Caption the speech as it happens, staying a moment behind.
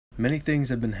Many things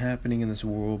have been happening in this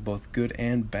world, both good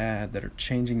and bad, that are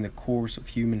changing the course of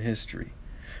human history.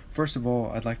 First of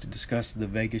all, I'd like to discuss the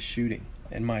Vegas shooting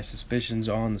and my suspicions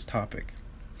on this topic.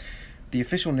 The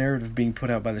official narrative being put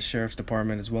out by the Sheriff's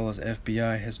Department as well as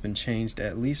FBI has been changed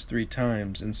at least 3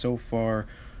 times, and so far,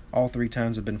 all 3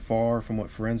 times have been far from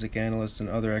what forensic analysts and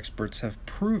other experts have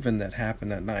proven that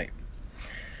happened that night.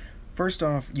 First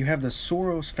off, you have the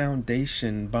Soros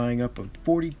Foundation buying up a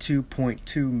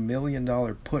 $42.2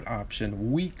 million put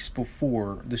option weeks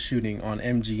before the shooting on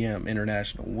MGM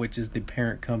International, which is the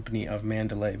parent company of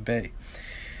Mandalay Bay.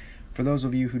 For those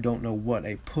of you who don't know what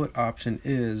a put option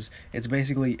is, it's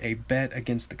basically a bet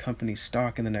against the company's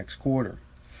stock in the next quarter.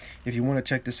 If you want to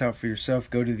check this out for yourself,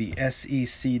 go to the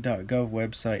sec.gov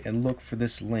website and look for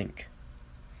this link.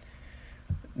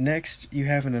 Next, you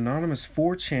have an anonymous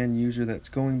 4chan user that's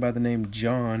going by the name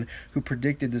John, who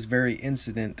predicted this very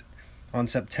incident on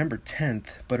September 10th,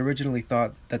 but originally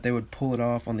thought that they would pull it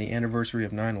off on the anniversary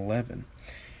of 9/11.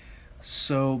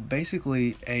 So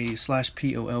basically, a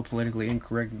 /POL politically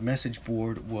incorrect message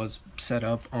board was set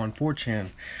up on 4chan,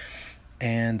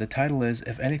 and the title is,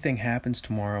 "If anything happens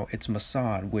tomorrow, it's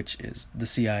Mossad," which is the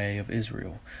CIA of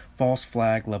Israel. False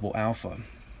flag level alpha.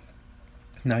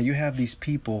 Now you have these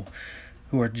people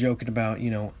who are joking about,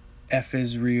 F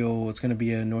Israel, it's going to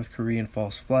be a North Korean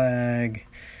false flag.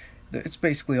 It's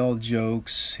basically all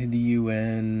jokes, the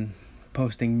UN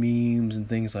posting memes and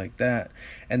things like that.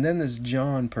 And then this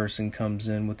John person comes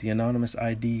in with the anonymous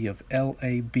ID of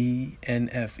LABNFETV,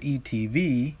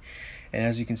 and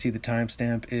as you can see, the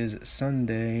timestamp is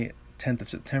Sunday, 10th of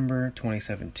September,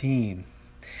 2017.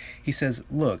 He says,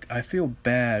 "Look, I feel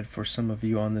bad for some of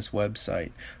you on this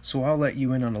website, so I'll let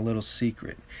you in on a little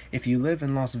secret. If you live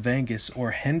in Las Vegas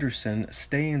or Henderson,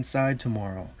 stay inside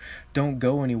tomorrow. Don't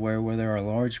go anywhere where there are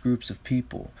large groups of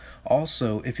people.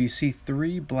 Also, if you see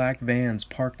 3 black vans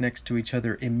parked next to each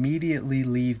other, immediately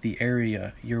leave the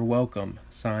area. You're welcome.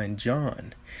 Signed,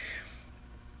 John."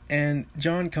 And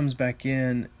John comes back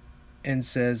in and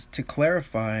says, "To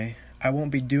clarify, I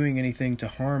won't be doing anything to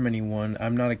harm anyone.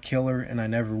 I'm not a killer, and I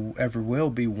never ever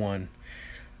will be one.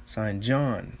 Signed,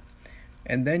 John."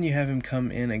 And then you have him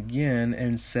come in again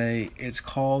and say it's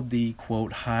called the,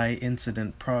 quote, high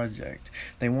incident project.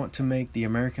 They want to make the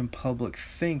American public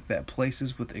think that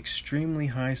places with extremely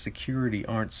high security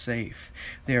aren't safe.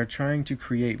 They are trying to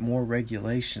create more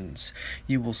regulations.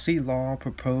 You will see law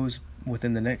proposed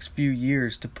within the next few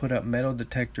years to put up metal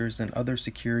detectors and other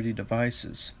security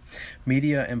devices.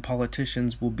 Media and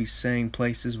politicians will be saying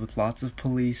places with lots of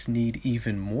police need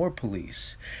even more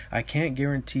police. I can't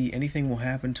guarantee anything will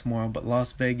happen tomorrow, but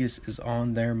Las Vegas is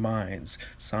on their minds.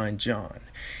 Signed, John.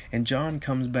 And John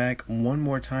comes back one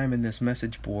more time in this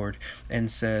message board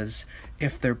and says,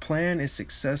 if their plan is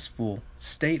successful,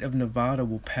 state of Nevada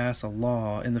will pass a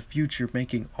law in the future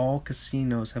making all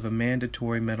casinos have a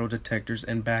mandatory metal detectors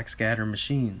and backscatter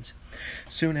machines.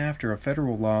 Soon after, a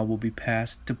federal law will be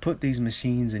passed to put these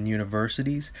machines in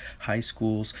universities, high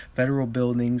schools, federal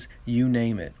buildings, you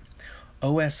name it.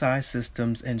 OSI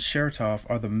Systems and Chertoff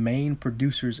are the main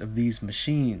producers of these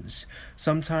machines.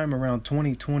 Sometime around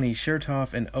 2020,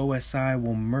 Chertoff and OSI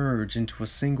will merge into a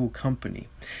single company.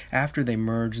 After they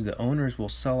merge, the owners will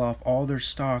sell off all their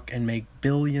stock and make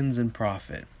billions in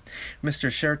profit. Mr.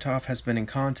 Chertoff has been in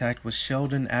contact with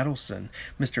Sheldon Adelson.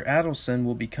 Mr. Adelson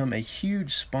will become a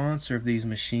huge sponsor of these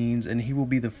machines, and he will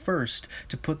be the first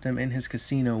to put them in his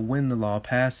casino when the law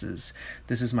passes.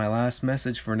 This is my last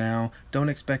message for now. Don't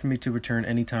expect me to return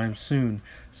anytime soon.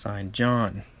 Signed,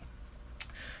 John.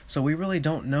 So we really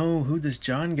don't know who this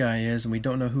John guy is, and we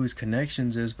don't know who his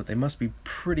connections is, but they must be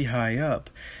pretty high up,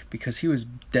 because he was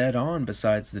dead on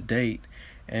besides the date.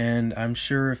 And I'm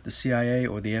sure if the CIA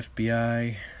or the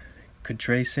FBI could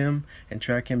trace him and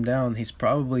track him down, he's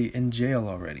probably in jail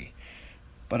already.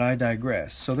 But I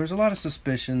digress. So there's a lot of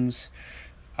suspicions.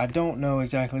 I don't know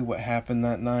exactly what happened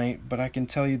that night, but I can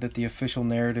tell you that the official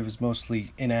narrative is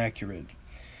mostly inaccurate.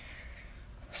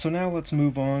 So now let's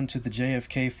move on to the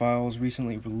JFK files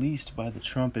recently released by the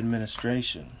Trump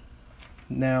administration.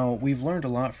 Now, we've learned a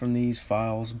lot from these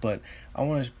files, but I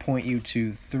want to point you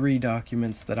to 3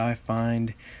 documents that I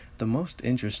find the most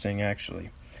interesting,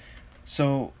 actually.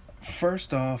 So,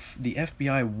 first off, the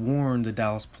FBI warned the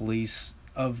Dallas police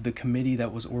of the committee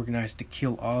that was organized to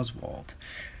kill Oswald.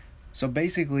 So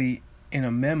basically, in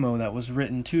a memo that was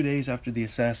written 2 days after the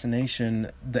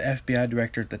assassination, the FBI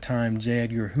director at the time, J.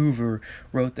 Edgar Hoover,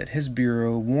 wrote that his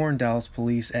bureau warned Dallas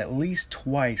police at least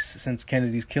twice since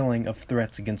Kennedy's killing of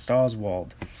threats against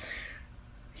Oswald.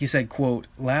 He said, quote,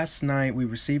 "Last night we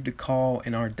received a call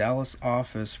in our Dallas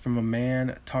office from a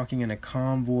man talking in a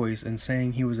calm voice and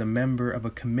saying he was a member of a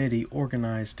committee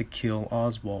organized to kill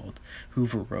Oswald,"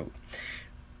 Hoover wrote.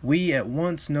 "We at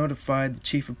once notified the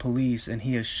chief of police and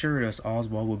he assured us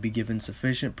Oswald would be given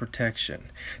sufficient protection.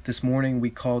 This morning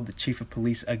we called the chief of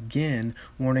police again,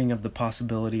 warning of the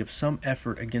possibility of some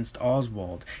effort against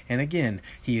Oswald, and again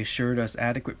he assured us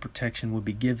adequate protection would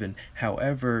be given.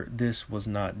 However, this was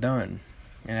not done."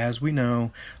 And as we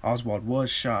know, Oswald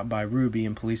was shot by Ruby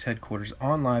in police headquarters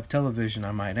on live television,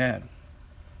 I might add.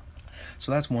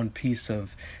 So that's one piece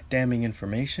of damning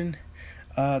information.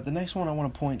 The next one I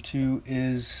want to point to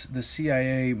is the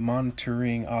CIA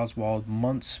monitoring Oswald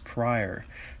months prior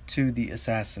to the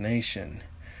assassination.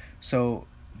 So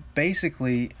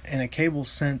basically, in a cable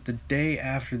sent the day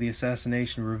after the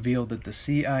assassination revealed that the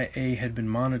CIA had been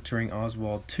monitoring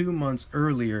Oswald 2 months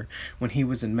earlier when he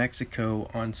was in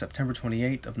Mexico on September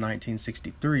 28th of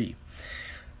 1963.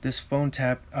 This phone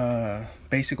tap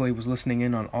basically was listening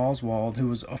in on Oswald, who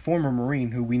was a former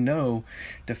Marine who we know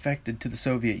defected to the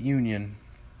Soviet Union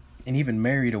and even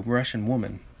married a Russian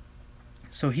woman.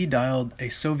 So he dialed a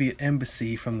Soviet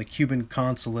embassy from the Cuban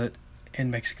consulate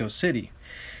in Mexico City.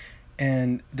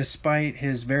 And despite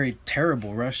his very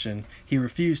terrible Russian, he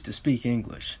refused to speak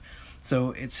English. So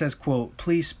it says, quote,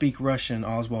 "Please speak Russian,"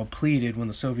 Oswald pleaded when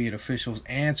the Soviet officials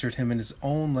answered him in his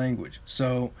own language.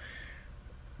 So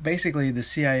basically, the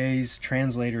CIA's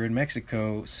translator in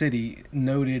Mexico City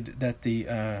noted that the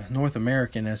North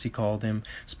American, as he called him,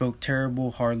 spoke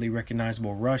terrible, hardly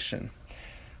recognizable Russian.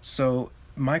 So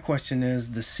my question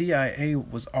is, the CIA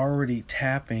was already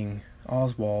tapping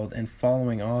Oswald and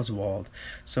following Oswald.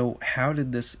 So how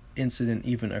did this incident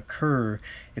even occur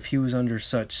if he was under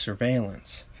such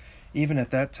surveillance? Even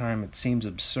at that time, it seems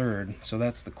absurd. So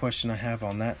that's the question I have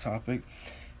on that topic.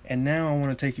 And now I want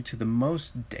to take you to the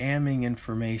most damning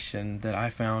information that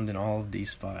I found in all of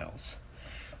these files.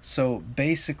 So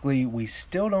basically, we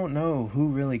still don't know who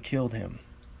really killed him,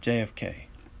 JFK,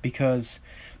 because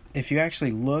if you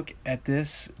actually look at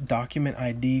this document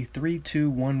ID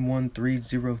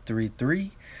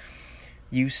 32113033,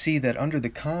 you see that under the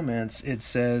comments it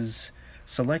says,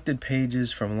 "Selected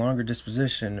pages from longer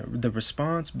disposition. The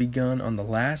response begun on the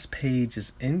last page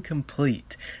is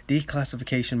incomplete.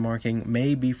 Declassification marking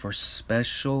may be for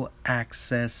special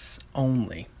access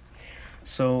only."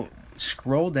 So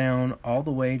scroll down all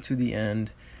the way to the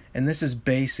end, and this is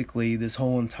basically, this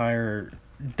whole entire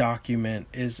document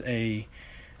is a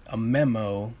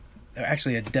memo,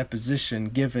 actually a deposition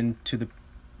given to the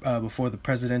before the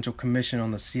Presidential Commission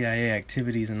on the CIA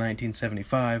Activities in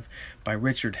 1975 by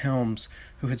Richard Helms,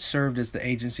 who had served as the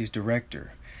agency's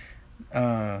director.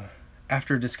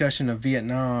 After a discussion of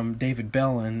Vietnam, David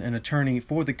Bellin, an attorney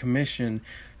for the commission,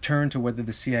 turned to whether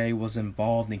the CIA was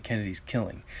involved in Kennedy's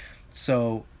killing.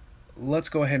 So let's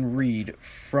go ahead and read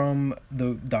from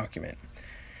the document.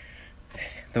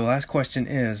 The last question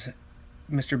is,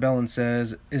 Mr. Bellin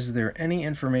says, "Is there any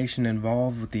information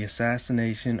involved with the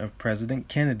assassination of President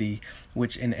Kennedy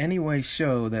which in any way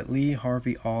show that Lee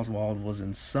Harvey Oswald was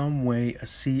in some way a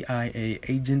CIA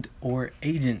agent or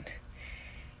agent?"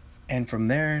 And from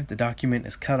there, the document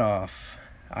is cut off.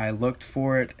 I looked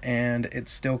for it, and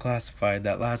it's still classified.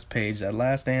 That last page, that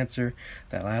last answer,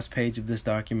 that last page of this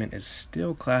document is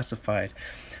still classified.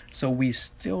 So we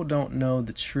still don't know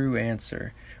the true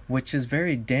answer, which is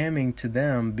very damning to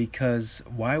them, because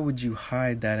why would you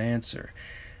hide that answer?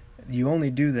 You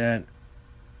only do that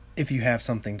if you have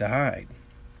something to hide.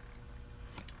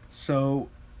 So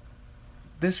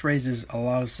this raises a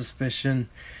lot of suspicion.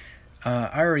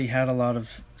 I already had a lot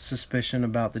of suspicion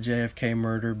about the JFK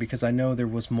murder because I know there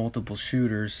was multiple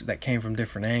shooters that came from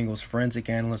different angles. Forensic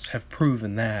analysts have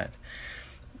proven that.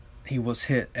 He was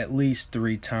hit at least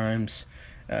 3 times.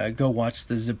 Go watch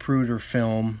the Zapruder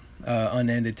film,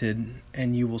 unedited,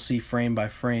 and you will see frame by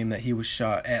frame that he was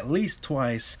shot at least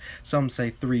twice, some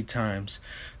say 3 times.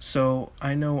 So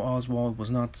I know Oswald was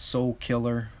not the sole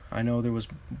killer. I know there was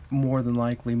more than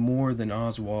likely more than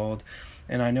Oswald.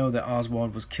 And I know that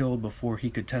Oswald was killed before he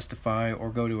could testify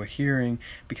or go to a hearing,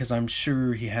 because I'm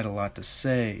sure he had a lot to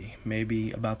say.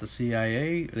 Maybe about the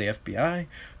CIA, the FBI,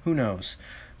 who knows.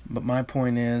 But my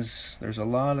point is, there's a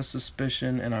lot of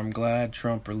suspicion, and I'm glad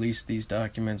Trump released these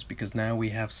documents, because now we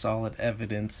have solid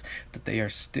evidence that they are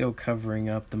still covering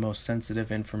up the most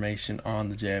sensitive information on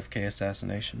the JFK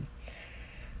assassination.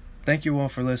 Thank you all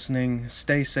for listening.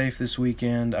 Stay safe this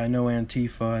weekend. I know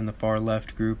Antifa and the far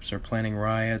left groups are planning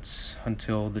riots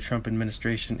until the Trump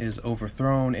administration is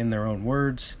overthrown, in their own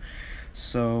words.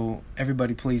 So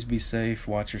everybody please be safe,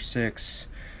 watch your 6,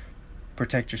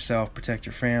 protect yourself, protect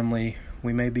your family.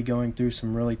 We may be going through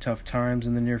some really tough times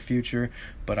in the near future,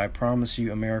 but I promise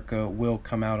you America will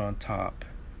come out on top.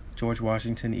 George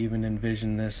Washington even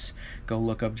envisioned this. Go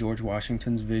look up George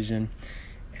Washington's vision,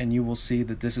 and you will see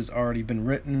that this has already been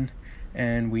written,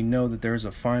 and we know that there's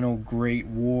a final great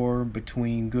war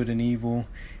between good and evil,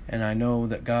 and I know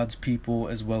that God's people,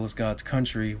 as well as God's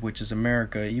country, which is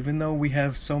America, even though we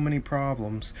have so many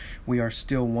problems, we are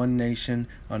still one nation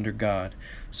under God.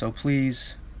 So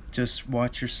please, just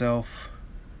watch yourself,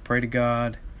 pray to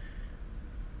God,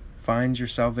 find your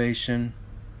salvation,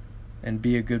 and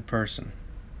be a good person.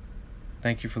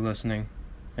 Thank you for listening,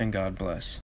 and God bless.